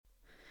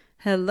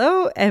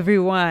Hello,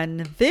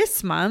 everyone.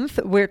 This month,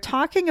 we're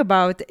talking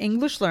about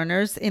English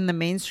learners in the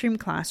mainstream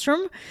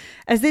classroom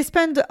as they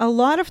spend a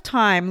lot of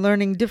time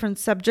learning different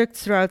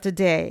subjects throughout the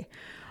day.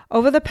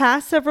 Over the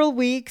past several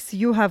weeks,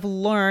 you have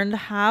learned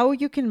how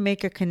you can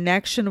make a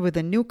connection with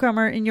a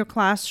newcomer in your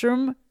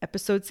classroom,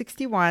 episode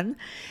 61,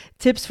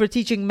 tips for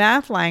teaching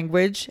math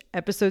language,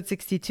 episode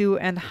 62,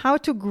 and how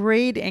to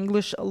grade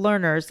English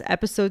learners,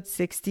 episode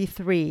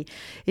 63.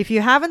 If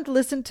you haven't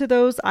listened to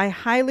those, I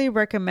highly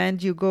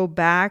recommend you go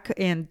back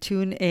and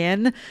tune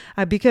in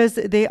because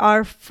they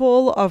are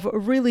full of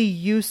really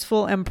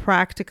useful and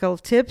practical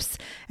tips,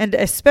 and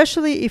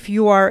especially if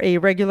you are a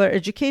regular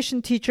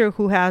education teacher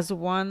who has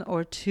one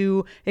or two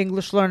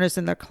English learners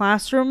in their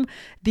classroom,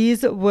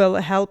 these will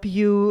help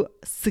you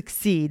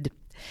succeed.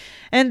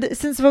 And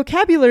since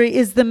vocabulary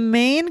is the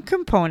main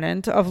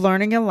component of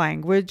learning a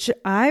language,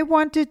 I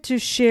wanted to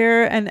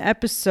share an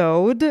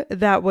episode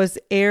that was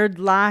aired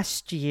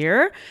last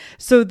year.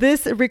 So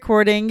this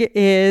recording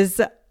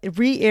is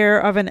re-air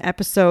of an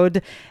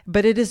episode,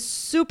 but it is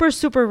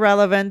super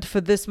relevant for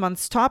this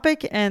month's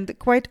topic, and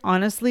quite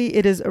honestly,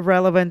 it is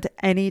relevant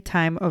any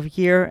time of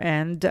year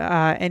and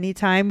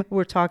anytime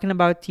we're talking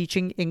about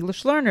teaching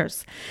English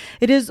learners.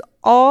 It is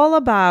all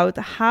about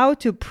how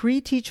to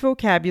pre-teach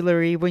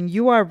vocabulary when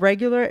you are a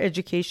regular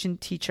education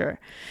teacher.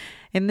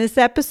 In this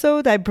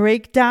episode, I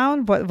break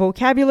down what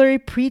vocabulary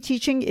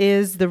pre-teaching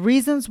is, the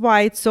reasons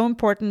why it's so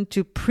important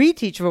to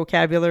pre-teach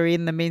vocabulary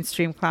in the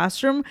mainstream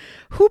classroom,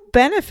 who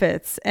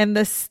benefits, and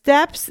the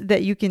steps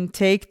that you can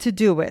take to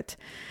do it.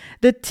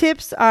 The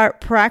tips are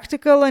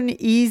practical and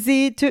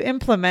easy to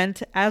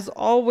implement, as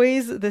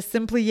always, the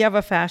Simply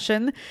Yeva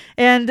fashion,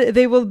 and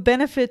they will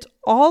benefit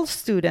all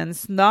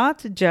students,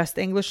 not just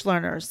English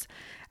learners.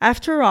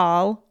 After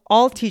all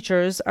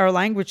teachers are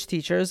language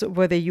teachers,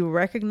 whether you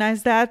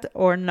recognize that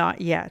or not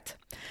yet.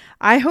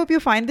 I hope you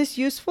find this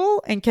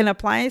useful and can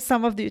apply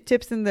some of the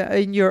tips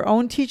in your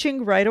own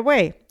teaching right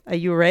away. Are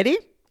you ready?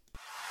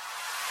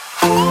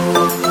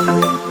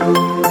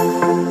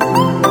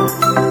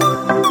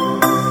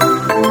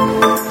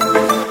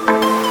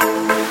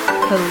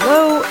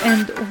 Hello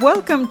and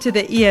welcome to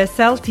the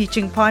ESL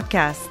Teaching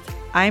Podcast.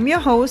 I'm your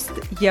host,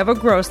 Yeva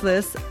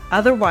Groslis,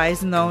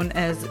 otherwise known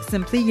as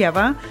Simply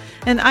Yeva,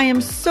 and I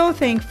am so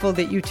thankful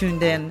that you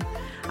tuned in.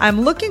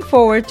 I'm looking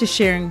forward to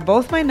sharing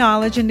both my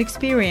knowledge and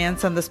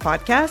experience on this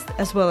podcast,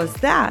 as well as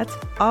that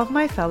of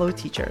my fellow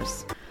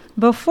teachers.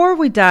 Before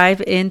we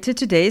dive into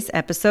today's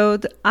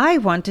episode, I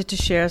wanted to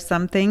share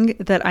something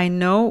that I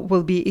know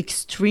will be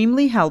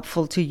extremely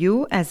helpful to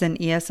you as an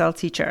ESL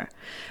teacher.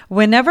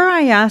 Whenever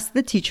I ask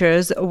the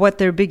teachers what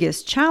their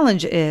biggest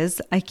challenge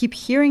is, I keep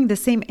hearing the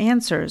same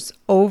answers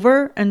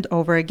over and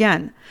over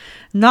again.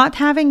 Not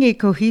having a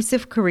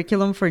cohesive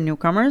curriculum for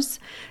newcomers,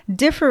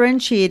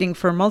 differentiating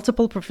for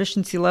multiple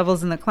proficiency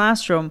levels in the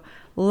classroom,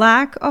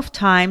 lack of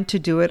time to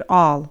do it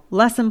all,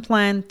 lesson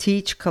plan,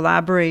 teach,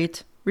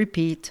 collaborate,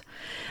 repeat.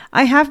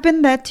 I have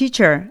been that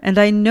teacher, and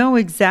I know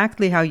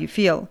exactly how you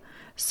feel.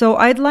 So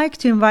I'd like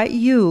to invite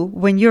you,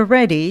 when you're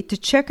ready, to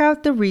check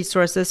out the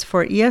resources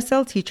for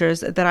ESL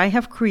teachers that I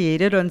have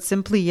created on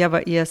Simply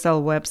Yeva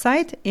ESL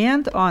website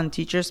and on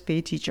Teachers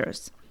Pay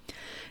Teachers.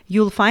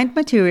 You'll find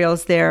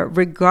materials there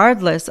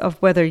regardless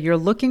of whether you're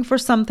looking for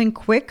something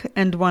quick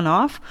and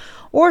one-off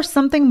or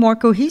something more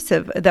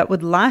cohesive that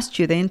would last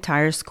you the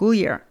entire school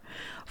year.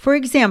 For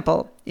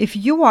example, if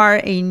you are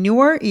a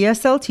newer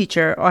ESL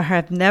teacher or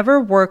have never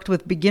worked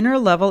with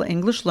beginner-level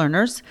English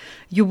learners,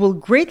 you will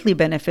greatly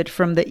benefit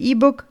from the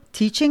ebook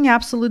Teaching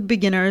Absolute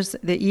Beginners,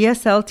 the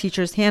ESL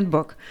Teacher's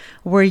Handbook,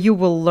 where you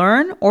will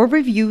learn or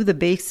review the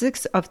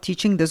basics of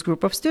teaching this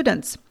group of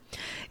students.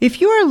 If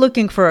you are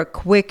looking for a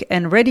quick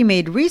and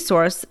ready-made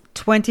resource,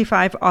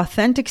 25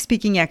 authentic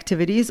speaking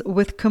activities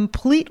with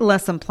complete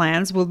lesson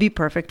plans will be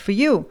perfect for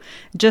you.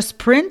 Just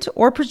print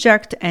or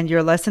project and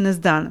your lesson is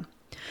done.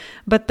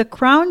 But the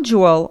crown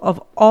jewel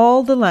of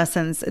all the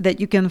lessons that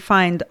you can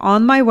find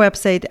on my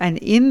website and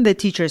in the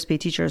Teachers Pay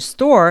Teachers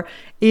store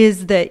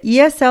is the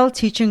ESL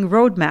Teaching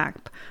Roadmap,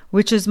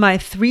 which is my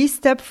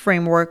 3-step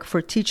framework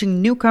for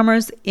teaching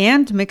newcomers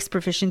and mixed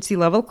proficiency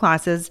level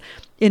classes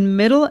in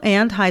middle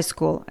and high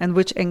school, and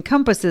which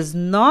encompasses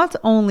not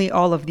only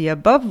all of the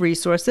above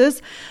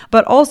resources,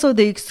 but also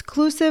the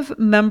exclusive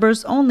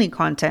members-only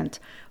content.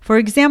 For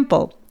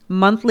example,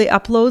 monthly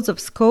uploads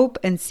of scope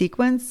and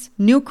sequence,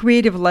 new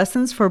creative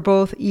lessons for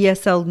both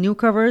ESL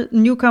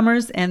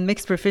newcomers and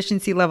mixed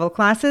proficiency level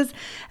classes,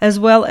 as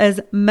well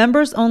as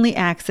members-only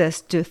access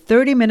to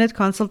 30-minute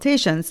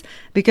consultations,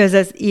 because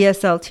as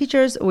ESL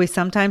teachers, we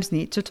sometimes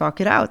need to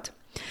talk it out.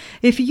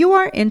 If you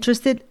are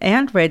interested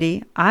and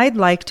ready, I'd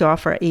like to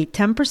offer a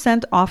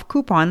 10% off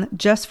coupon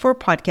just for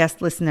podcast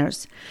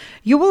listeners.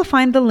 You will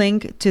find the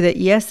link to the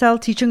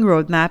ESL Teaching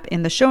Roadmap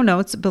in the show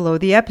notes below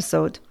the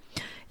episode.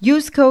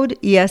 Use code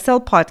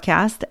ESL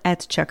Podcast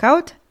at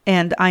checkout,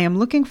 and I am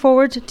looking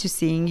forward to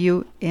seeing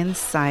you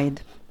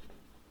inside.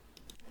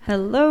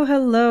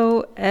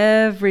 Hello,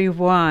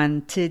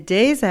 everyone.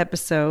 Today's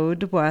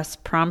episode was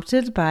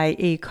prompted by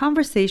a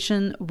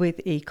conversation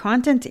with a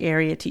content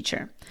area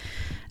teacher.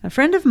 A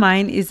friend of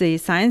mine is a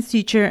science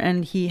teacher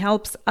and he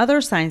helps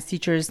other science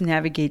teachers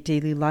navigate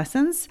daily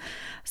lessons.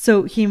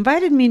 So he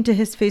invited me into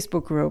his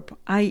Facebook group.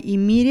 I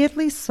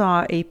immediately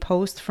saw a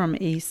post from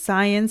a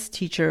science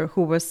teacher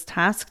who was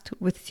tasked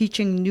with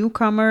teaching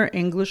newcomer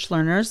English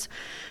learners,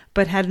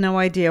 but had no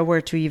idea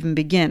where to even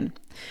begin.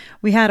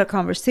 We had a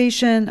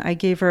conversation. I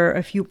gave her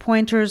a few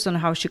pointers on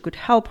how she could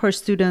help her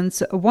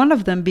students, one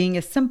of them being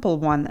a simple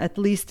one, at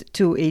least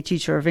to a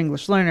teacher of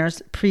English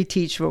learners,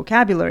 pre-teach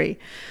vocabulary.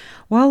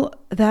 Well,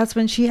 that's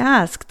when she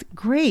asked,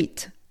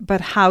 great, but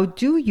how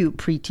do you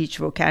pre-teach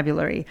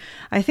vocabulary?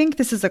 I think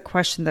this is a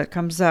question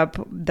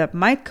that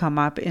might come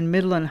up in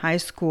middle and high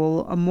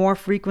school more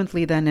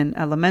frequently than in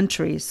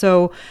elementary.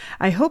 So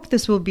I hope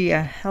this will be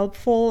a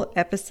helpful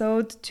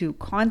episode to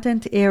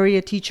content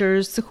area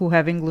teachers who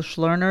have English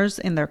learners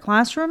in their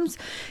classrooms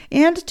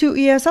and to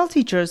ESL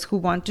teachers who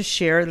want to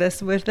share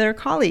this with their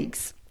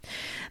colleagues.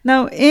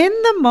 Now, in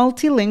the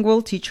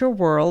multilingual teacher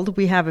world,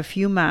 we have a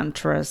few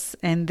mantras,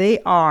 and they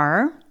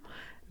are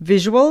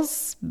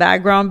visuals,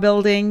 background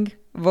building,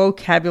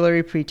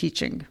 vocabulary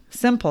pre-teaching.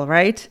 Simple,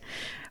 right?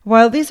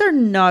 While these are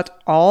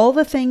not all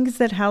the things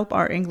that help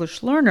our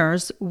English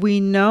learners, we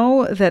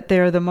know that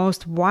they're the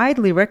most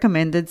widely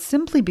recommended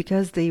simply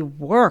because they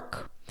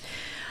work.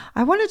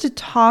 I wanted to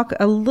talk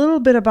a little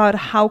bit about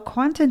how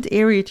content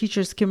area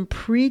teachers can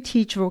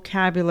pre-teach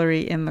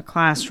vocabulary in the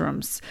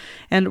classrooms.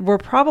 And we're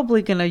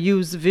probably going to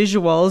use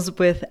visuals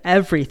with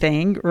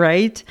everything,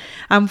 right?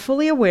 I'm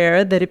fully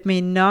aware that it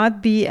may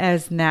not be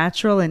as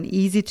natural and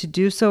easy to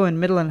do so in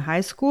middle and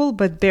high school,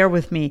 but bear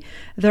with me.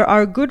 There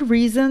are good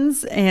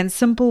reasons and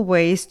simple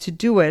ways to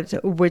do it,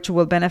 which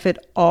will benefit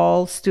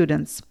all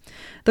students.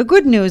 The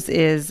good news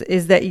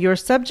is that your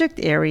subject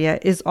area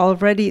is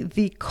already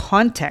the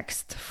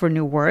context for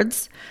new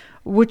words,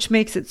 which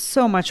makes it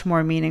so much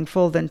more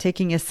meaningful than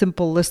taking a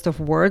simple list of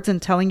words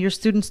and telling your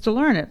students to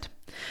learn it.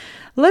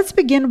 Let's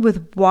begin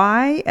with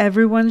why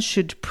everyone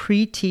should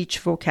pre-teach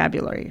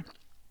vocabulary.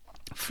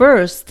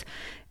 First,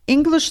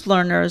 English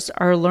learners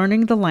are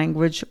learning the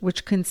language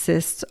which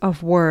consists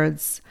of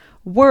words.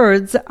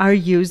 Words are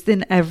used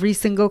in every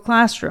single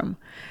classroom.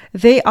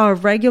 They are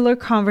regular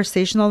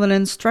conversational and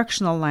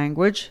instructional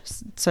language,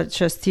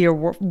 such as Tier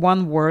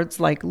 1 words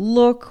like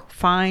look,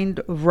 find,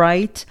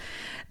 write.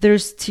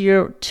 There's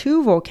Tier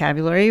 2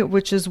 vocabulary,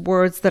 which is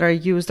words that are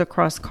used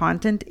across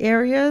content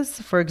areas.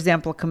 For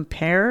example,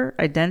 compare,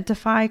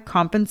 identify,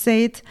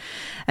 compensate.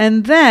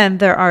 And then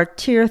there are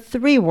Tier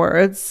 3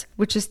 words,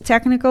 which is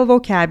technical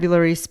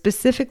vocabulary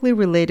specifically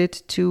related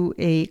to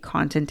a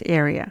content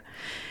area.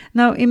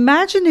 Now,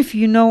 imagine if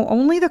you know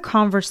only the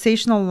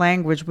conversational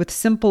language with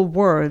simple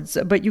words,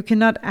 but you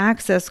cannot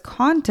access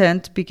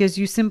content because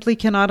you simply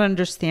cannot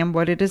understand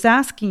what it is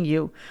asking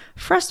you.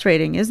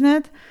 Frustrating, isn't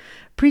it?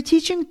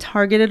 Pre-teaching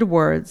targeted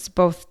words,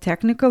 both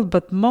technical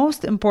but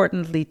most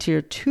importantly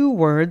Tier 2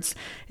 words,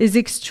 is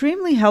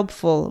extremely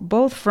helpful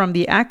both from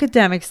the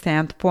academic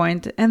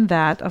standpoint and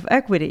that of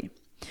equity.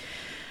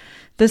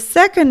 The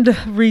second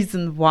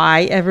reason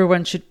why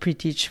everyone should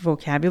pre-teach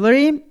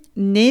vocabulary: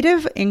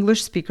 native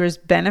English speakers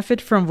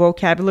benefit from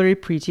vocabulary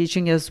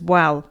pre-teaching as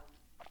well.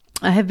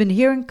 I have been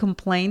hearing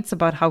complaints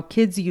about how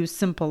kids use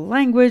simple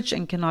language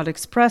and cannot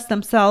express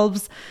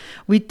themselves.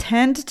 We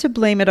tend to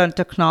blame it on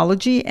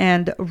technology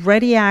and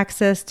ready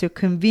access to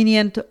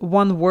convenient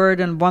one-word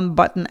and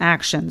one-button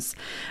actions.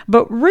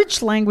 But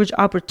rich language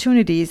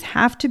opportunities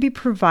have to be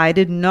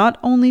provided not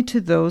only to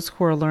those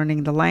who are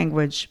learning the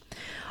language.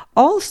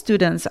 All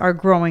students are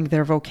growing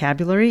their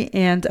vocabulary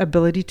and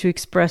ability to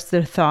express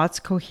their thoughts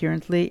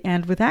coherently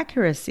and with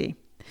accuracy.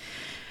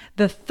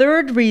 The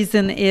third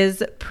reason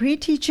is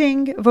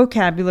pre-teaching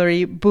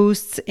vocabulary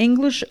boosts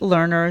English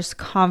learners'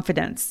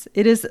 confidence.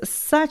 It is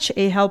such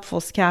a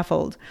helpful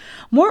scaffold.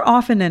 More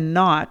often than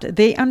not,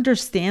 they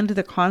understand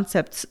the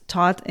concepts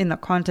taught in the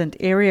content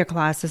area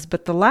classes,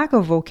 but the lack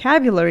of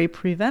vocabulary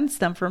prevents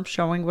them from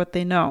showing what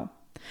they know.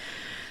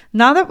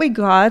 Now that we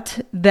got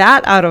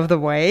that out of the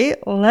way,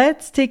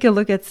 let's take a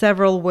look at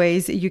several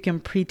ways you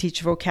can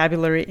pre-teach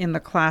vocabulary in the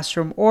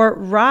classroom, or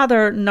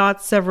rather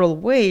not several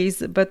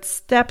ways, but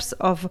steps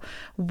of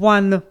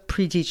one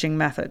pre-teaching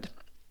method.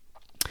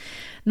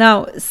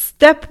 Now,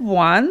 step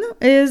one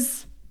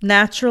is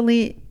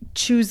naturally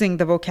choosing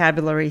the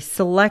vocabulary,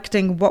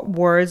 selecting what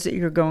words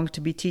you're going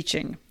to be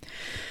teaching.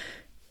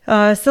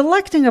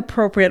 Selecting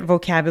appropriate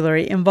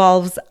vocabulary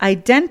involves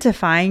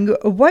identifying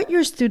what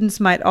your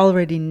students might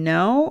already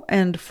know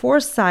and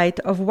foresight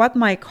of what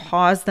might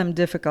cause them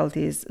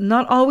difficulties.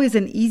 Not always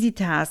an easy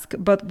task,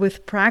 but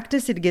with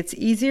practice it gets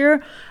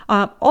easier.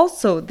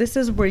 Also, this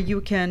is where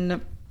you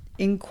can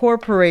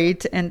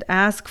incorporate and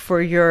ask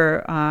for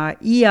your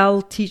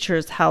EL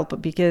teachers'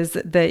 help, because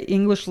the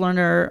English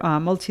learner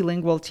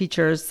multilingual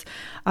teachers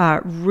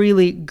are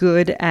really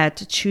good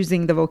at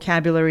choosing the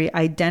vocabulary,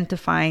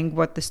 identifying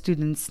what the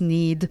students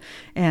need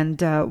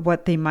and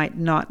what they might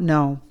not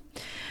know.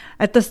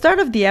 At the start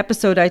of the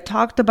episode, I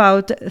talked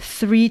about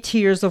 3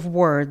 tiers of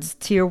words.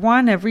 Tier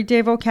 1,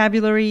 everyday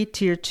vocabulary.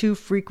 Tier 2,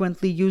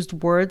 frequently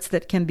used words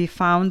that can be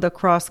found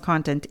across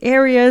content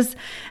areas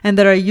and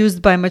that are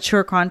used by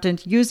mature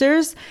content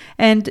users.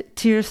 And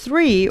Tier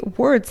 3,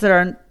 words that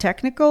are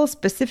technical,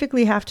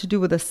 specifically have to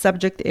do with a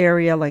subject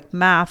area like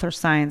math or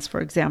science,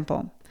 for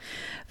example.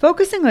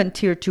 Focusing on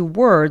Tier 2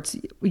 words,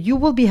 you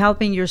will be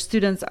helping your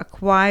students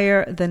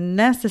acquire the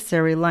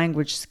necessary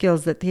language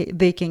skills that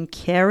they can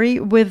carry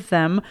with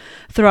them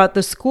throughout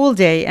the school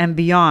day and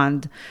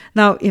beyond.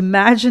 Now,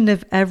 imagine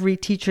if every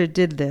teacher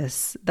did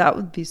this. That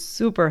would be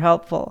super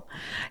helpful.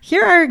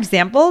 Here are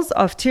examples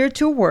of Tier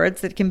 2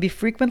 words that can be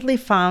frequently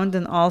found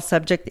in all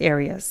subject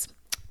areas.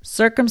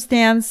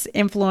 Circumstance,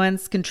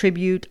 influence,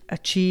 contribute,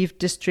 achieve,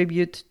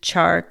 distribute,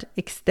 chart,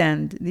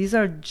 extend. These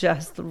are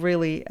just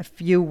really a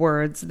few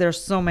words. There's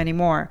so many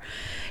more.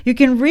 You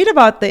can read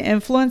about the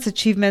influence,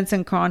 achievements,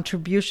 and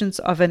contributions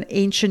of an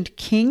ancient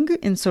king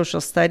in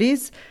social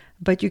studies,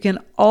 but you can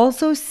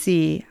also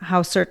see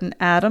how certain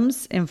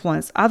atoms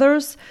influence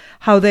others,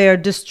 how they are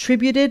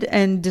distributed,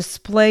 and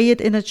display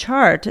it in a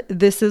chart.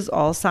 This is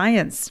all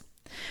science.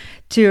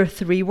 Tier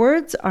 3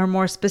 words are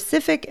more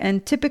specific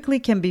and typically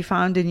can be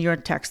found in your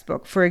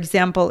textbook. For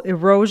example,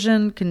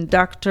 erosion,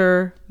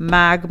 conductor,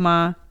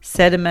 magma,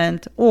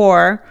 sediment,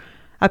 or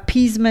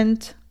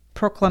appeasement,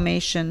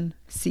 proclamation,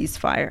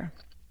 ceasefire.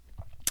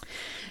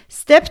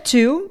 Step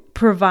 2,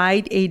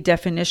 provide a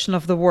definition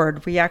of the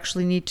word. We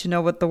actually need to know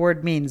what the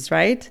word means,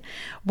 right?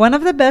 One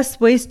of the best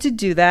ways to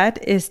do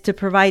that is to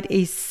provide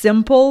a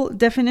simple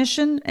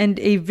definition and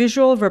a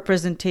visual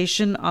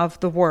representation of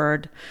the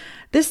word.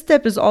 This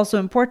step is also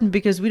important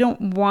because we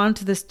don't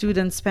want the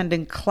students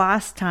spending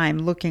class time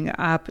looking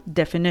up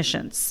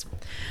definitions.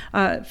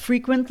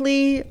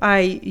 Frequently,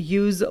 I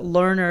use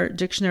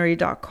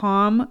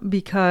learnerdictionary.com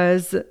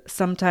because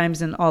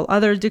sometimes in all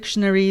other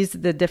dictionaries,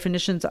 the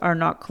definitions are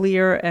not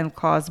clear and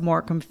cause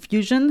more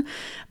confusion.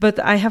 But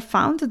I have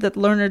found that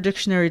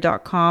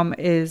learnerdictionary.com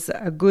is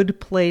a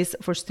good place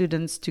for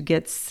students to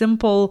get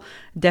simple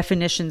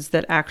definitions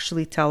that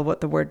actually tell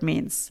what the word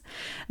means.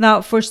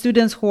 Now, for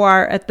students who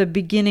are at the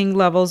beginning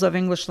levels of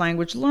English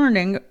language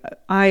learning,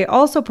 I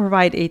also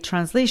provide a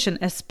translation,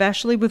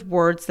 especially with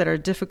words that are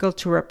difficult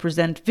to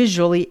represent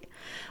visually,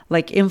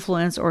 like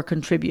influence or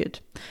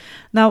contribute.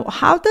 Now,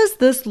 how does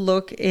this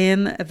look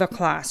in the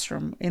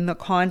classroom, in the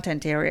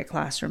content area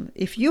classroom?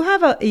 If you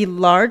have a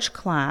large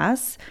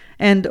class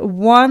and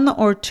 1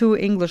 or 2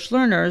 English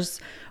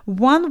learners,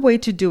 one way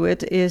to do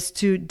it is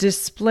to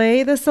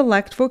display the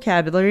select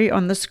vocabulary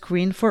on the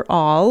screen for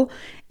all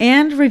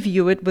and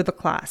review it with the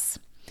class.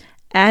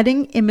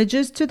 Adding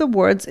images to the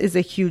words is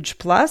a huge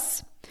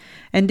plus.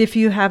 And if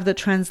you have the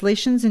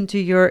translations into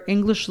your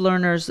English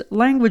learners'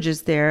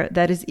 languages there,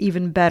 that is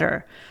even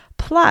better.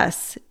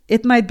 Plus,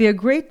 it might be a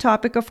great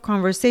topic of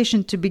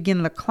conversation to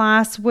begin the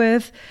class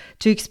with,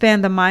 to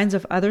expand the minds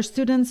of other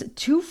students.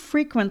 Too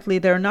frequently,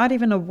 they're not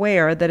even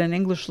aware that an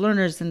English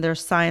learner is in their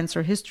science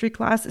or history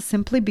class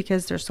simply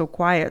because they're so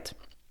quiet.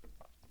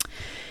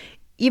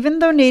 Even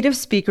though native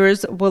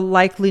speakers will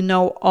likely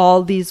know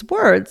all these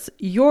words,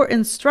 your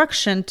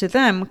instruction to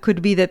them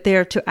could be that they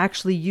are to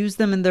actually use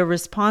them in their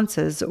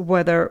responses,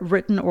 whether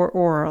written or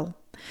oral.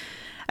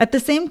 At the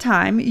same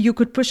time, you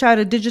could push out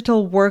a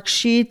digital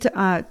worksheet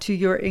to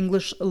your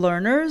English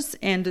learners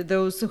and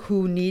those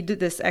who need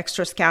this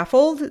extra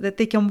scaffold that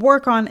they can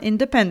work on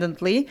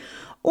independently,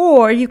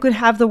 or you could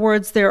have the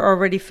words there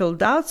already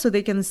filled out so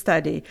they can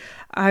study.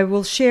 I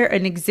will share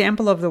an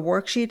example of the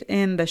worksheet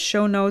in the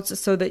show notes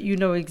so that you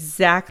know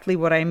exactly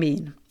what I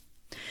mean.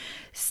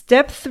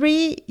 Step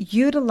 3,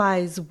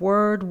 utilize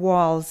word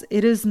walls.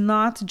 It is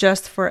not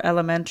just for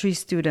elementary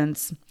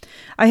students.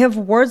 I have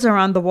words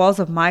around the walls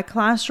of my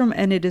classroom,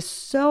 and it is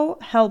so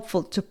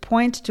helpful to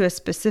point to a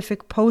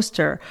specific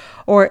poster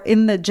or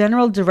in the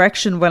general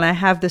direction when I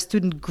have the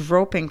student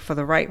groping for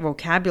the right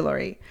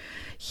vocabulary.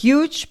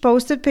 Huge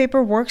posted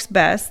paper works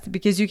best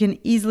because you can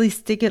easily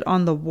stick it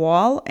on the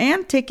wall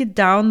and take it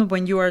down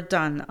when you are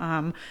done.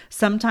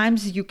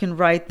 Sometimes you can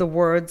write the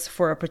words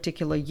for a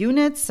particular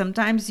unit.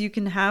 Sometimes you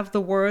can have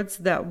the words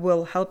that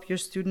will help your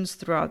students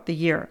throughout the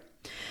year.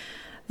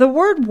 The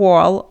word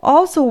wall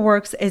also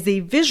works as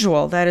a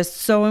visual that is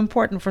so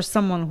important for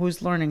someone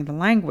who's learning the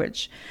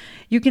language.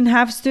 You can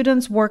have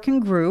students work in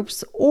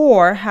groups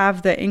or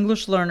have the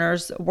English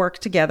learners work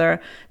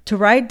together to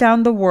write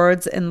down the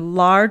words in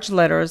large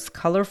letters,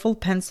 colorful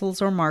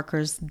pencils or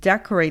markers,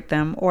 decorate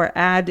them, or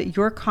add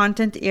your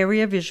content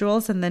area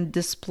visuals and then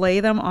display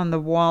them on the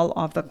wall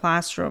of the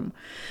classroom.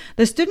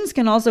 The students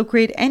can also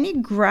create any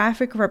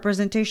graphic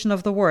representation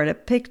of the word, a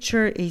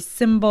picture, a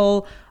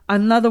symbol,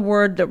 another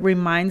word that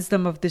reminds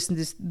them of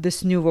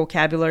this new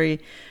vocabulary.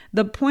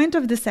 The point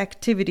of this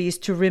activity is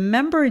to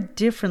remember it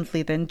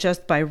differently than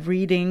just by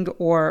reading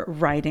or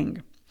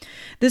writing.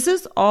 This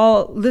is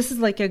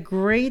like a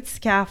great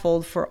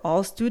scaffold for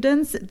all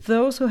students,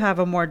 those who have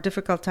a more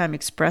difficult time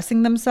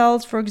expressing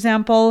themselves, for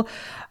example,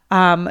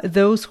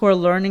 those who are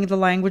learning the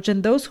language,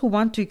 and those who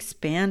want to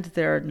expand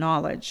their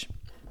knowledge.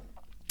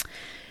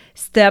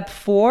 Step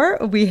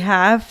 4, we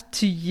have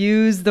to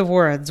use the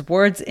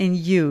words in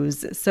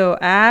use. So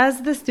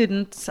as the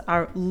students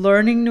are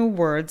learning new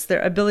words,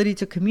 their ability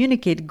to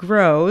communicate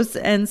grows,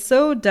 and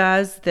so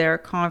does their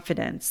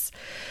confidence.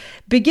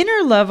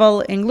 Beginner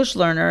level English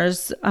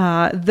learners,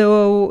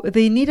 though,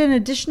 they need an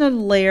additional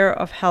layer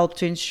of help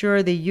to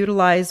ensure they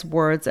utilize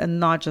words and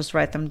not just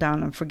write them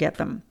down and forget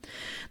them.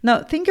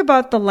 Now, think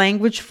about the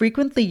language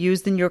frequently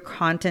used in your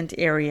content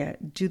area.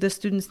 Do the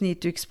students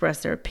need to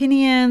express their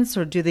opinions,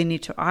 or do they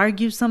need to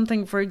argue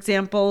something, for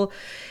example?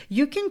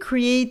 You can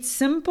create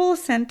simple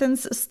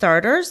sentence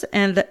starters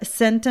and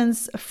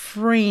sentence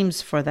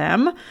frames for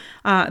them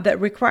that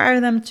require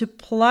them to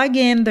plug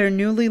in their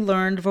newly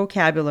learned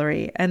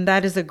vocabulary, and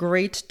that is a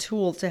great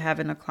tool to have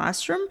in a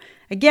classroom.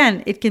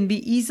 Again, it can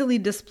be easily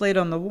displayed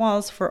on the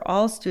walls for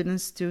all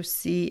students to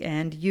see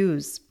and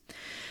use.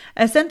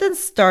 A sentence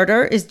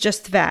starter is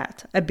just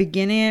that, a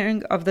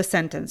beginning of the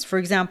sentence. For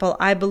example,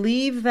 I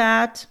believe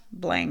that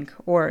blank,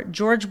 or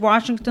George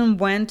Washington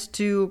went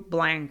to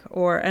blank,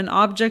 or an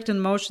object in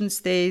motion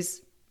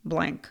stays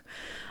blank.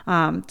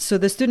 So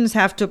the students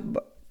have to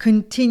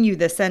continue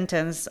the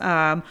sentence,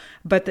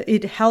 but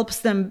it helps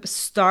them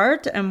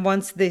start. And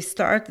once they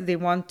start, they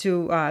want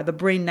to, the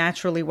brain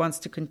naturally wants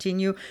to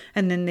continue,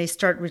 and then they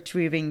start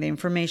retrieving the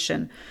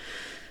information.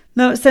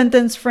 Now,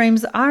 sentence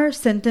frames are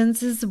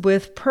sentences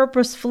with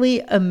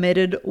purposefully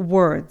omitted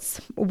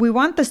words. We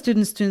want the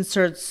students to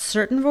insert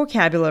certain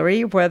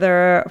vocabulary,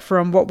 whether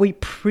from what we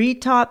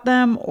pre-taught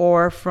them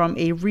or from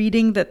a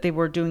reading that they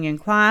were doing in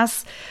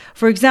class.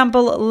 For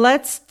example,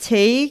 let's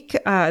take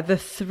the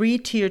 3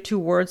 tier 2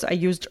 words I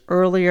used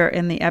earlier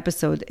in the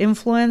episode: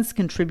 influence,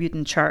 contribute,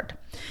 and chart.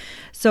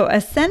 So a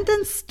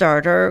sentence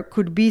starter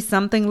could be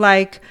something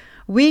like,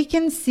 we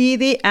can see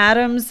the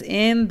atoms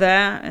in the,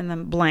 and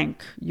then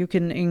blank. You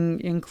can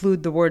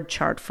include the word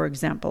chart, for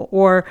example.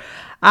 Or,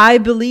 I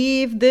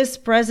believe this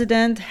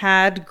president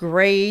had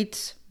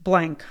great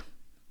blank.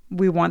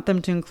 We want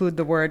them to include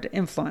the word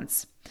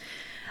influence.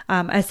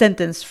 A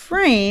sentence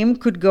frame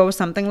could go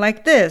something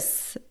like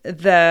this: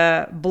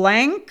 the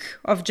blank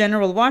of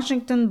General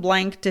Washington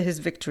blank to his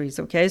victories.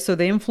 Okay, so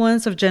the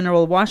influence of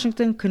General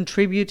Washington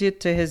contributed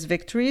to his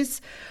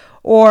victories.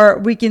 Or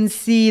we can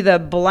see the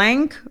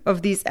blank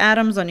of these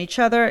atoms on each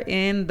other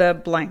in the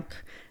blank.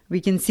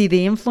 We can see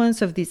the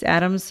influence of these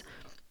atoms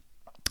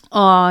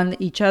on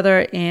each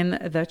other in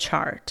the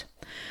chart.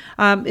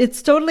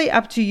 It's totally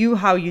up to you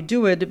how you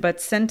do it, but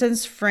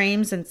sentence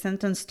frames and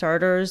sentence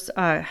starters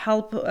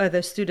help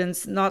the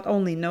students not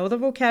only know the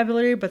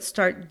vocabulary, but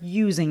start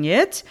using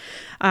it.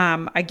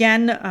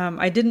 Again,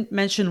 I didn't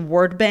mention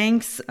word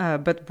banks,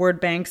 but word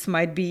banks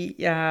might be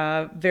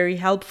very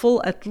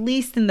helpful, at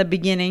least in the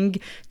beginning,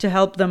 to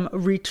help them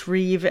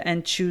retrieve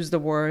and choose the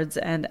words.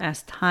 And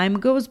as time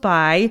goes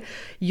by,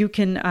 you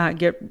can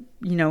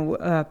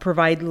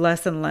provide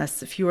less and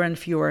less, fewer and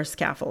fewer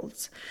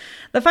scaffolds.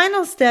 The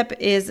final step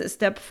is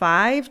step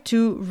 5,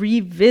 to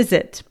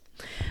revisit.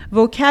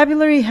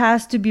 Vocabulary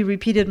has to be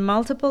repeated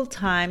multiple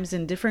times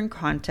in different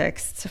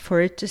contexts for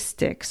it to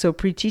stick. So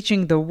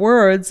pre-teaching the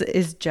words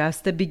is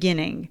just the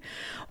beginning.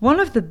 One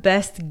of the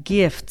best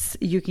gifts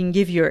you can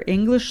give your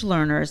English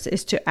learners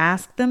is to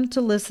ask them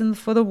to listen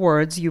for the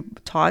words you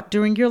taught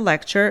during your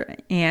lecture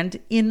and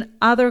in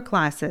other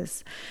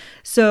classes.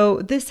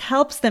 So this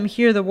helps them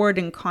hear the word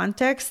in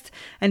context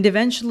and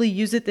eventually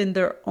use it in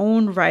their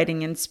own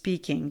writing and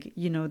speaking.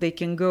 They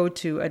can go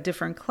to a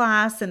different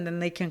class and then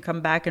they can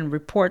come back and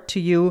report to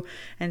you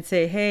and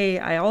say, hey,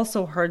 I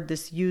also heard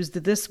this used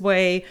this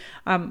way.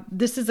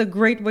 This is a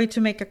great way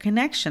to make a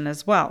connection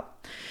as well.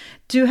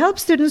 To help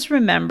students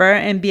remember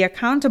and be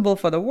accountable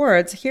for the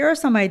words, here are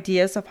some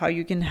ideas of how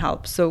you can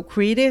help. So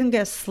creating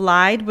a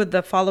slide with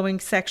the following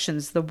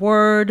sections: the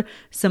word,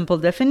 simple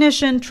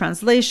definition,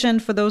 translation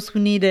for those who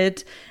need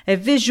it, a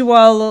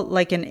visual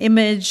like an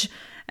image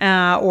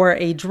or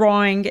a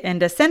drawing,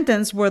 and a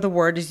sentence where the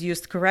word is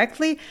used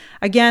correctly.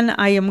 Again,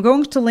 I am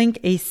going to link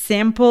a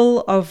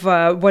sample of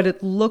what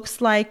it looks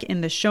like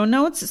in the show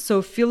notes,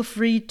 so feel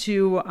free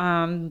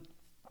to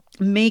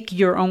make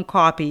your own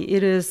copy.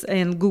 It is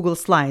in Google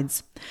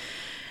Slides.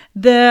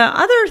 The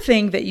other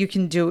thing that you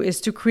can do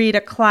is to create a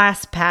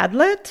class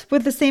Padlet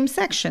with the same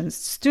sections.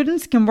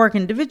 Students can work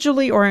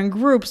individually or in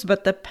groups,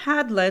 but the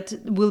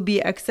Padlet will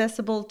be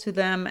accessible to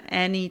them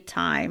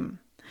anytime.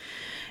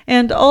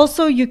 And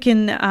also you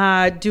can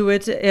do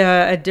it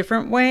a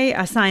different way.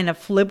 Assign a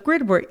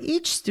Flipgrid where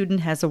each student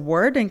has a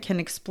word and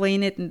can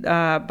explain it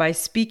by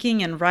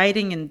speaking and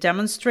writing and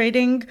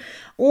demonstrating.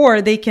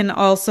 Or they can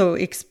also,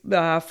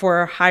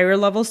 for higher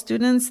level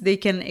students, they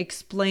can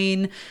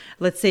explain,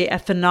 let's say, a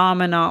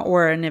phenomena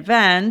or an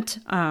event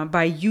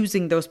by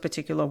using those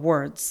particular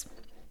words.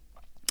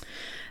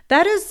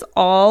 That is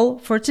all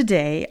for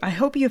today. I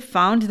hope you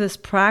found this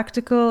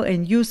practical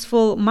and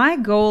useful. My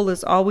goal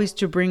is always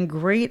to bring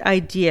great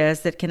ideas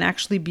that can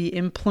actually be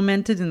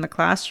implemented in the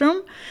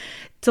classroom.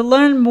 To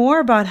learn more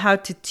about how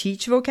to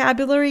teach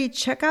vocabulary,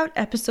 check out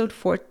episode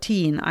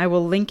 14. I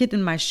will link it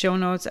in my show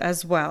notes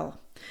as well.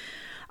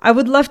 I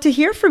would love to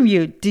hear from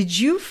you. Did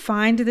you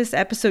find this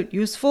episode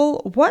useful?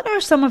 What are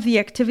some of the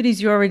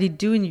activities you already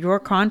do in your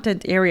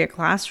content area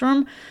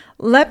classroom?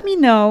 Let me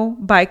know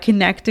by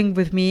connecting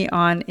with me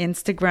on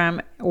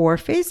Instagram or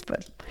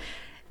Facebook.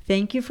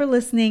 Thank you for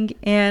listening,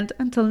 and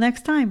until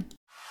next time.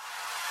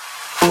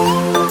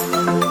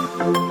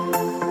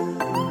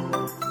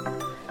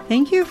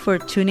 Thank you for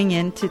tuning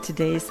in to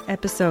today's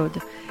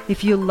episode.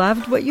 If you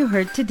loved what you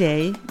heard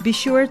today, be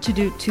sure to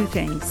do 2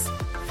 things.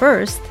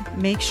 First,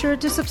 make sure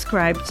to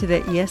subscribe to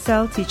the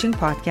ESL Teaching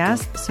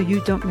Podcast so you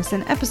don't miss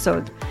an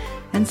episode.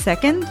 And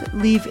second,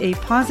 leave a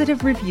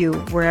positive review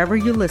wherever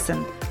you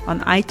listen, on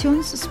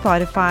iTunes,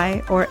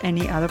 Spotify, or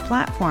any other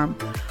platform.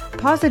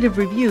 Positive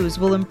reviews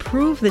will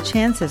improve the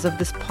chances of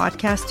this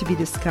podcast to be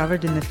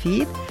discovered in the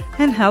feed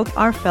and help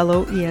our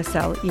fellow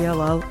ESL,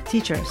 ELL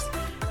teachers.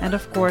 And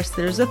of course,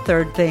 there's a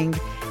third thing.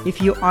 If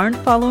you aren't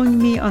following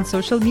me on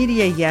social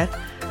media yet,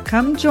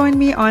 come join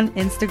me on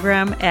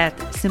Instagram at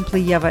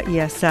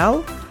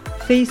SimplyYevaESL,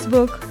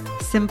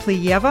 Facebook, Simply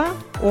Yeva,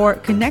 or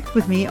connect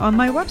with me on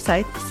my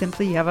website,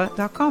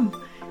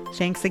 simplyyeva.com.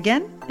 Thanks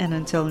again, and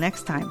until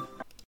next time.